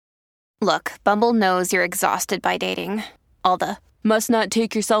Look, Bumble knows you're exhausted by dating. All the must not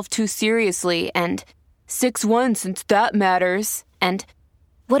take yourself too seriously and 6'1" since that matters. And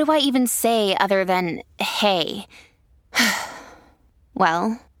what do I even say other than hey?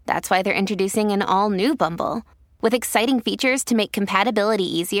 Well, that's why they're introducing an all-new Bumble with exciting features to make compatibility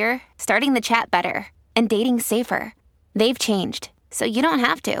easier, starting the chat better, and dating safer. They've changed, so you don't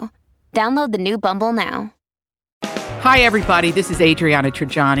have to. Download the new Bumble now. Hi, everybody. This is Adriana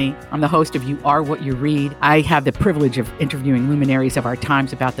Trajani. I'm the host of You Are What You Read. I have the privilege of interviewing luminaries of our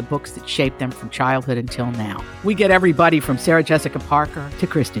times about the books that shaped them from childhood until now. We get everybody from Sarah Jessica Parker to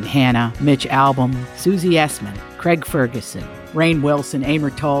Kristen Hanna, Mitch Albom, Susie Essman, Craig Ferguson, Rainn Wilson,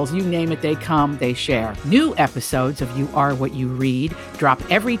 Amor Tolls, you name it, they come, they share. New episodes of You Are What You Read drop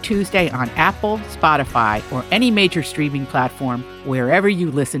every Tuesday on Apple, Spotify, or any major streaming platform wherever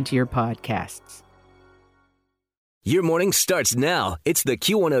you listen to your podcasts. Your morning starts now. It's the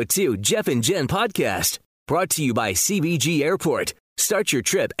Q102 Jeff and Jen podcast brought to you by CBG Airport. Start your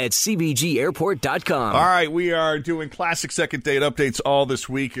trip at CBGAirport.com. All right, we are doing classic second date updates all this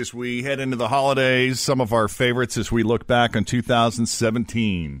week as we head into the holidays. Some of our favorites as we look back on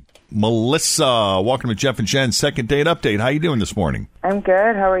 2017. Melissa, welcome to Jeff and Jen's second date update. How you doing this morning? I'm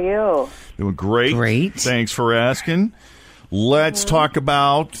good. How are you? Doing great. Great. Thanks for asking. Let's talk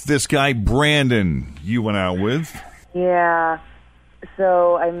about this guy, Brandon, you went out with. Yeah.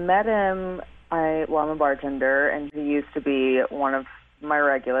 So I met him. I'm a bartender, and he used to be one of my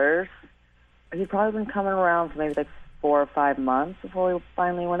regulars. He'd probably been coming around for maybe like 4 or 5 months before we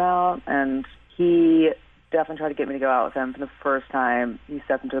finally went out, and he definitely tried to get me to go out with him for the first time he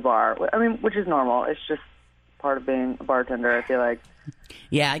stepped into the bar. I mean, which is normal. It's just part of being a bartender, I feel like.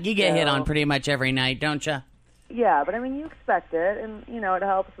 Yeah, you get hit on pretty much every night, don't you? Yeah, but I mean, you expect it, and, you know, it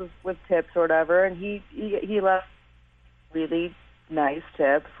helps with tips or whatever, and he left really nice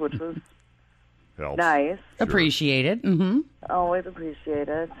tips, which was Helps. nice. Sure. Appreciated. Mm-hmm. Always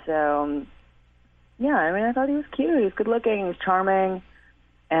appreciated. So, yeah, I mean, I thought he was cute. He was good looking. He was charming.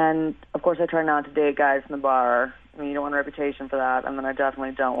 And, of course, I try not to date guys in the bar. I mean, you don't want a reputation for that. And then I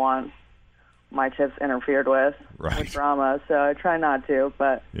definitely don't want my tips interfered with drama. So I try not to.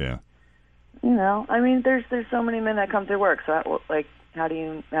 But, Yeah. you know, I mean, there's so many men that come through work. So, like, how do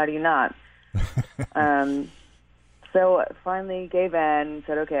you not? So finally gave in,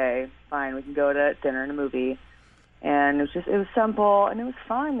 said, okay, fine, we can go to dinner and a movie. And it was simple, and it was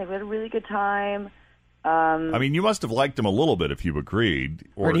fun. They had a really good time. I mean, you must have liked him a little bit if you agreed.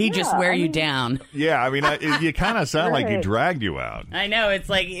 Or did he just wear you down? Yeah, I mean, you kind of sound like he dragged you out. I know. It's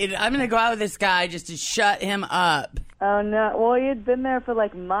like, I'm going to go out with this guy just to shut him up. Oh, no. Well, he had been there for,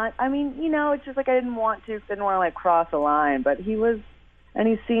 like, months. I mean, you know, it's just like I didn't want to like, cross a line. But he was, and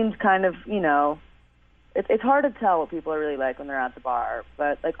he seemed kind of, you know, it's hard to tell what people are really like when they're at the bar.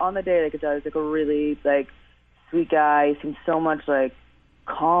 But, like, on the date, I could tell he's, like, a really, like, sweet guy. He seemed so much, like,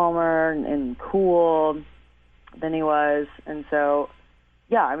 calmer and cool than he was. And so,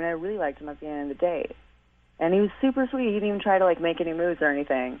 yeah, I mean, I really liked him at the end of the date. And he was super sweet. He didn't even try to, like, make any moves or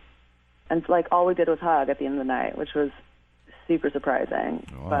anything. And, like, all we did was hug at the end of the night, which was super surprising.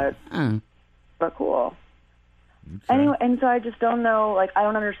 Wow. But cool. Okay. Anyway, and so I just don't know, like, I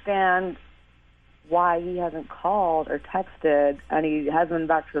don't understand why he hasn't called or texted, and he hasn't been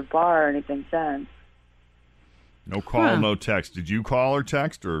back to the bar or anything since. No call, no text. Did you call or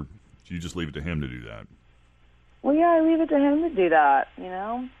text, or did you just leave it to him to do that? Well, yeah, I leave it to him to do that, you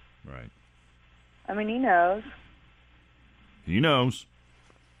know? Right. I mean, he knows. He knows.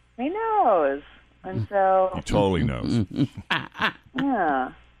 He knows. And so... He totally knows.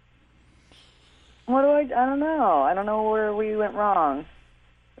 Yeah. What do I don't know. I don't know where we went wrong.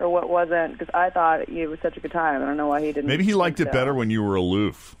 Or what wasn't, because I thought it was such a good time. I don't know why he didn't. Maybe he liked it better when you were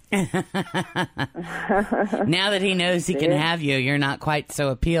aloof. Now that he knows he can have you, you're not quite so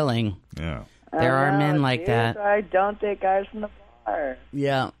appealing. Yeah. There are men like that. I don't date guys from the bar.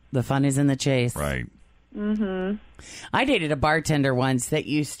 Yeah, the fun is in the chase. Right. Mm-hmm. I dated a bartender once that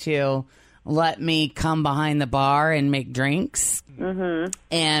used to let me come behind the bar and make drinks,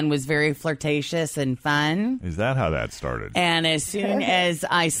 and was very flirtatious and fun. Is that how that started? And as soon as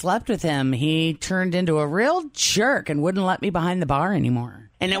I slept with him, he turned into a real jerk and wouldn't let me behind the bar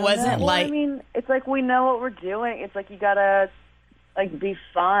anymore. And it wasn't Well, like... I mean, it's like we know what we're doing. It's like you gotta, like, be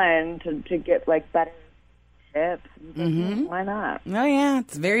fun to get, like, better tips. Why not? Oh, yeah,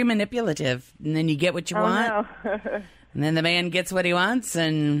 it's very manipulative. And then you get what you want. No. And then the man gets what he wants,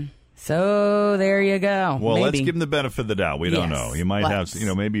 and so there you go. Well, Maybe. let's give him the benefit of the doubt. We don't Yes, know. He might let's.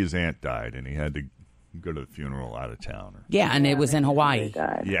 have, maybe his aunt died and he had to go to the funeral out of town. Yeah, and it was in Hawaii.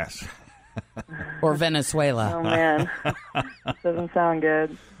 God. Yes. Or Venezuela. Oh, man. Doesn't sound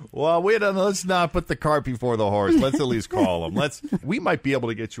good. Well, let's not put the cart before the horse. Let's at least call him. We might be able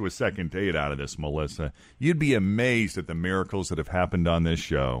to get you a second date out of this, Melissa. You'd be amazed at the miracles that have happened on this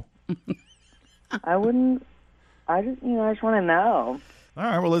show. I wouldn't. I just want to know. All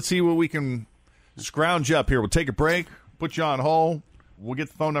right, well, let's see what we can scrounge up here. We'll take a break, put you on hold. We'll get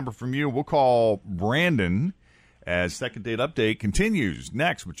the phone number from you. We'll call Brandon as Second Date Update continues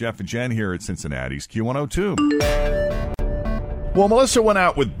next with Jeff and Jen here at Cincinnati's Q102. Well, Melissa went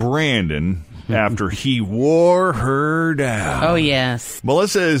out with Brandon after he wore her down. Oh, yes.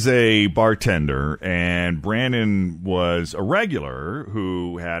 Melissa is a bartender, and Brandon was a regular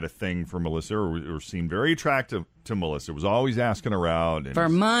who had a thing for Melissa or seemed very attractive to Melissa, was always asking her out. And for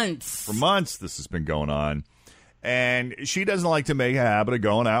months. For months this has been going on. And she doesn't like to make a habit of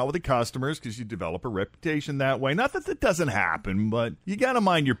going out with the customers because you develop a reputation that way. Not that doesn't happen, but you got to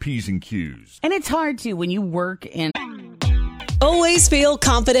mind your P's and Q's. And it's hard, too, when you work in... Always feel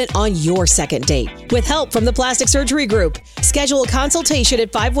confident on your second date. With help from the Plastic Surgery Group. Schedule a consultation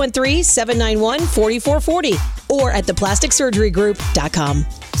at 513-791-4440 or at theplasticsurgerygroup.com.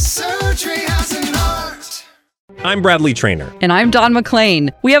 Surgery has an art. I'm Bradley Trainer. And I'm Don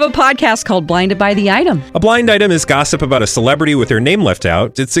McClain. We have a podcast called Blinded by the Item. A blind item is gossip about a celebrity with their name left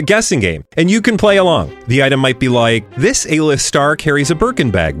out. It's a guessing game, and you can play along. The item might be like, this A-list star carries a Birkin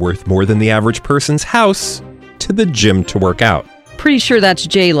bag worth more than the average person's house to the gym to work out. Pretty sure that's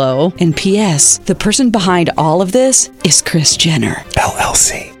J-Lo. And P.S. the person behind all of this is Kris Jenner,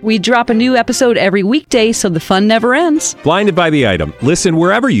 LLC. We drop a new episode every weekday so the fun never ends. Blinded by the Item. Listen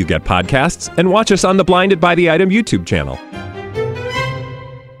wherever you get podcasts and watch us on the Blinded by the Item YouTube channel.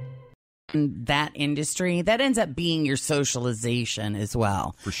 That industry, that ends up being your socialization as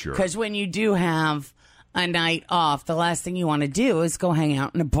well. For sure. Because when you do have a night off, the last thing you want to do is go hang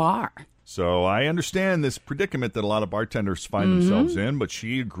out in a bar. So I understand this predicament that a lot of bartenders find themselves in, but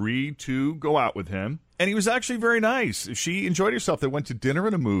she agreed to go out with him. And he was actually very nice. She enjoyed herself. They went to dinner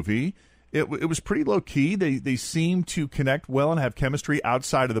and a movie. It was pretty low-key. They seemed to connect well and have chemistry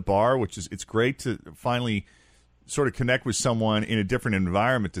outside of the bar, it's great to finally sort of connect with someone in a different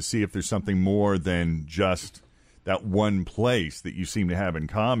environment to see if there's something more than just that one place that you seem to have in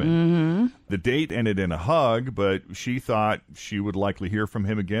common. Mm-hmm. The date ended in a hug, but she thought she would likely hear from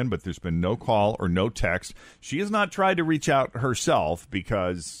him again, but there's been no call or no text. She has not tried to reach out herself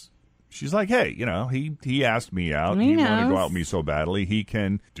because she's like, hey, he asked me out. He wanted to go out with me so badly. He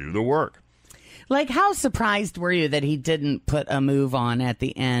can do the work. Like, how surprised were you that he didn't put a move on at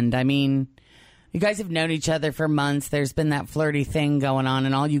the end? I mean, you guys have known each other for months. There's been that flirty thing going on,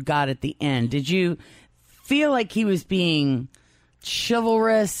 and all you got at the end. Did you feel like he was being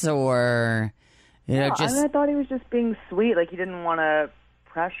chivalrous or, just... I thought he was just being sweet. Like, he didn't want to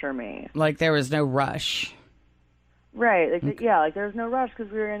pressure me. Like, there was no rush. Right. Like, okay. Yeah, like, there was no rush because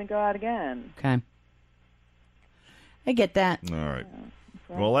we were going to go out again. Okay. I get that. All right.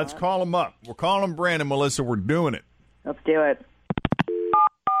 Yeah, well, let's call him up. We're calling him Brandon, Melissa. We're doing it. Let's do it.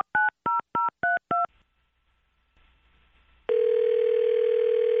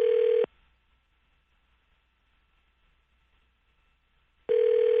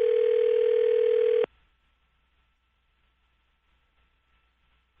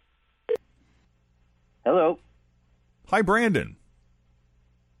 Hello. Hi, Brandon.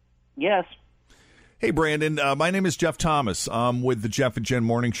 Yes. Hey, Brandon. My name is Jeff Thomas. I'm with the Jeff and Jen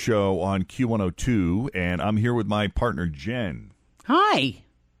Morning Show on Q102, and I'm here with my partner, Jen. Hi.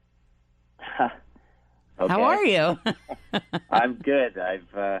 Okay. How are you? I'm good.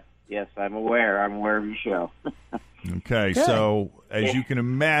 I'm aware. I'm aware of your show. Okay, Good. So as you can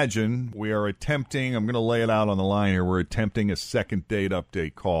imagine, we are attempting, I'm going to lay it out on the line here, we're attempting a second date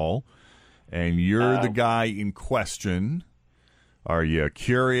update call, and you're the guy in question. Are you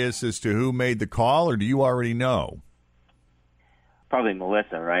curious as to who made the call, or do you already know? Probably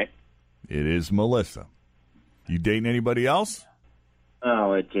Melissa, right? It is Melissa. You dating anybody else?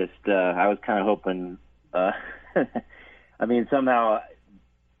 Oh, it just, I was kind of hoping, I mean, somehow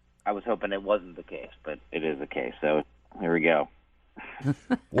I was hoping it wasn't the case, but it is the case, so here we go.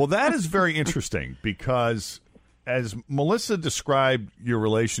 Well, that is very interesting because as Melissa described your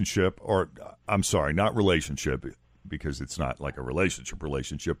relationship, or I'm sorry, not relationship, because it's not like a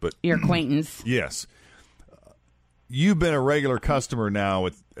relationship, but Your acquaintance. Yes. You've been a regular customer now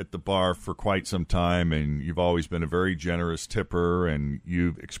at the bar for quite some time, and you've always been a very generous tipper, and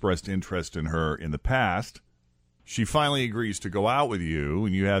you've expressed interest in her in the past. She finally agrees to go out with you,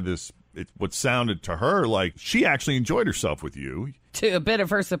 and you have this, what sounded to her like she actually enjoyed herself with you. to a bit of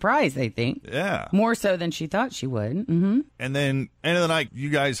her surprise, I think. Yeah. More so than she thought she would. Mm-hmm. And then, end of the night, you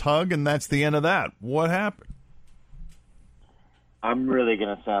guys hug, and that's the end of that. What happened? I'm really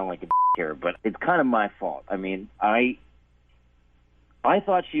going to sound like a here, but it's kind of my fault. I mean, I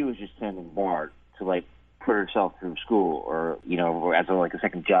thought she was just sending Bart to, like, put herself through school or, you know, as a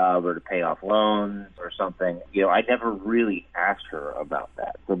second job or to pay off loans or something. You know, I never really asked her about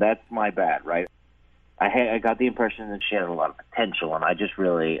that. So that's my bad, right? I got the impression that she had a lot of potential, and I just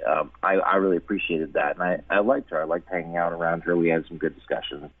really, I really appreciated that. And I liked her. I liked hanging out around her. We had some good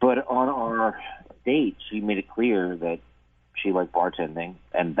discussions. But on our date, she made it clear that she liked bartending,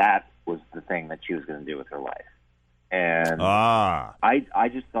 and that was the thing that she was going to do with her life. And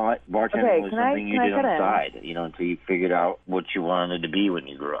I just thought bartending was something you did on the side, you know, until you figured out what you wanted to be when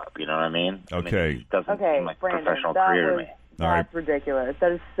you grew up. You know what I mean? Okay. I mean, it doesn't seem like a professional career to me. That's ridiculous.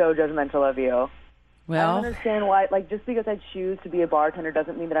 That is so judgmental of you. Well, I don't understand why, like, just because I choose to be a bartender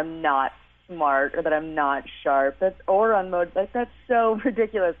doesn't mean that I'm not smart or that I'm not sharp or unmotivated. Like, that's so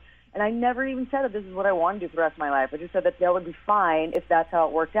ridiculous. And I never even said that this is what I want to do for the rest of my life. I just said that would be fine if that's how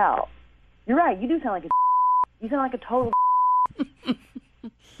it worked out. You're right. You do sound like a you sound like a total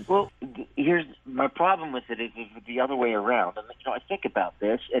Well, here's my problem with it is the other way around. And, you know, I think about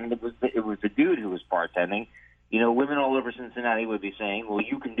this, and it was the dude who was bartending. You know, women all over Cincinnati would be saying, well,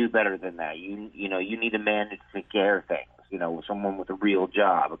 you can do better than that. You know, you need a man to take care of things. You know, someone with a real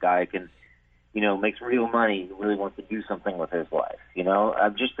job, a guy who can, you know, makes real money, who really wants to do something with his life. You know,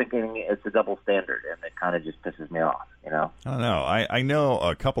 I'm just thinking it's a double standard, and it kind of just pisses me off, you know? I don't know. I know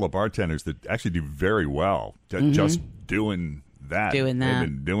a couple of bartenders that actually do very well just doing that. They've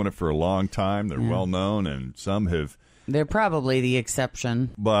been doing it for a long time. They're well known, and some have. They're probably the exception.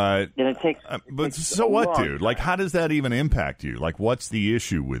 But it takes, so what, dude? Like, how does that even impact you? Like, what's the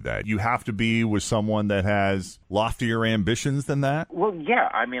issue with that? You have to be with someone that has loftier ambitions than that? Well, yeah.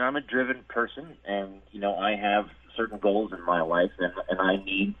 I mean, I'm a driven person, and, you know, I have certain goals in my life, and I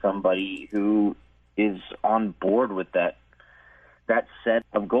need somebody who is on board with that set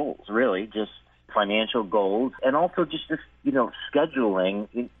of goals, really, just financial goals, and also just this, you know,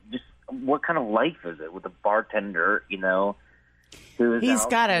 scheduling, just what kind of life is it with a bartender, you know, who is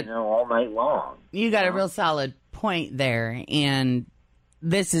out, you know, all night long? You got a real solid point there. And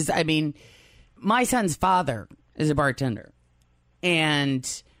this is, I mean, my son's father is a bartender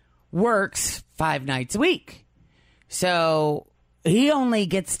and works 5 nights a week. So he only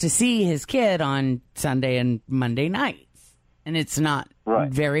gets to see his kid on Sunday and Monday nights. And it's not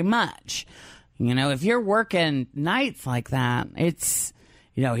very much. You know, if you're working nights like that, it's...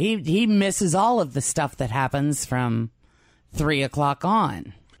 You know, he misses all of the stuff that happens from 3 o'clock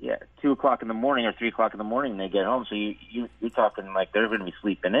on. Yeah, 2 o'clock in the morning or 3 o'clock in the morning they get home. So you're talking like they're going to be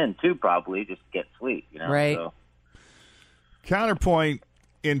sleeping in too, probably, just to get sleep. You know, right? So. Counterpoint: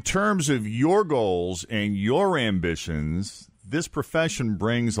 in terms of your goals and your ambitions, this profession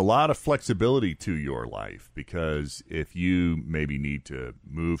brings a lot of flexibility to your life, because if you maybe need to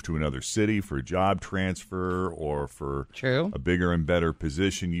move to another city for a job transfer or for a bigger and better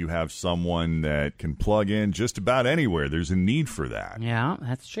position, you have someone that can plug in just about anywhere. There's a need for that. Yeah,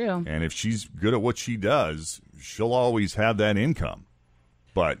 that's true. And if she's good at what she does, she'll always have that income.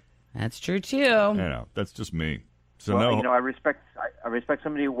 But that's true too. You know, that's just me. So well, you know, I respect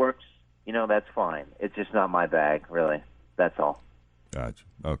somebody who works. You know, that's fine. It's just not my bag, really. That's all. Gotcha.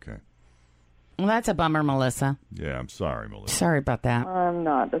 Okay. Well, that's a bummer, Melissa. Yeah, I'm sorry, Melissa. Sorry about that. I'm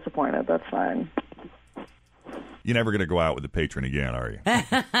not disappointed. That's fine. You're never going to go out with a patron again, are you?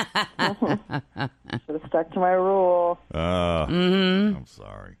 Should have stuck to my rule. I'm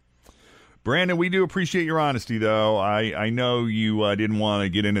sorry. Brandon, we do appreciate your honesty, though. I know you didn't want to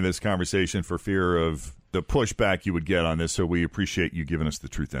get into this conversation for fear of the pushback you would get on this, so we appreciate you giving us the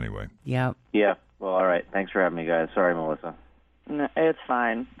truth anyway. Yep. Yeah. Well, all right. Thanks for having me, guys. Sorry, Melissa. No, it's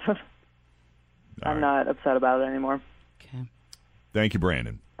fine. I'm not upset about it anymore. Okay. Thank you,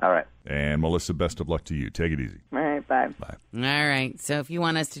 Brandon. All right. And Melissa, best of luck to you. Take it easy. All right. Bye. Bye. All right. So if you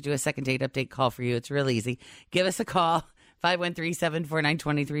want us to do a second date update call for you, it's real easy. Give us a call,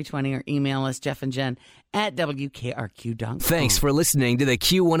 513-749-2320, or email us, Jeff and Jen at WKRQ.com. Thanks for listening to the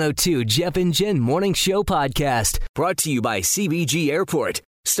Q102 Jeff and Jen Morning Show podcast, brought to you by CBG Airport.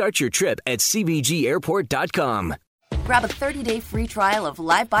 Start your trip at CBGAirport.com. Grab a 30-day free trial of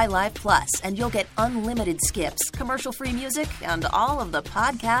Live by Live Plus, and you'll get unlimited skips, commercial-free music, and all of the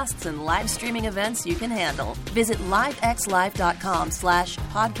podcasts and live streaming events you can handle. Visit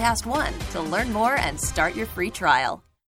livexlive.com/podcast1 to learn more and start your free trial.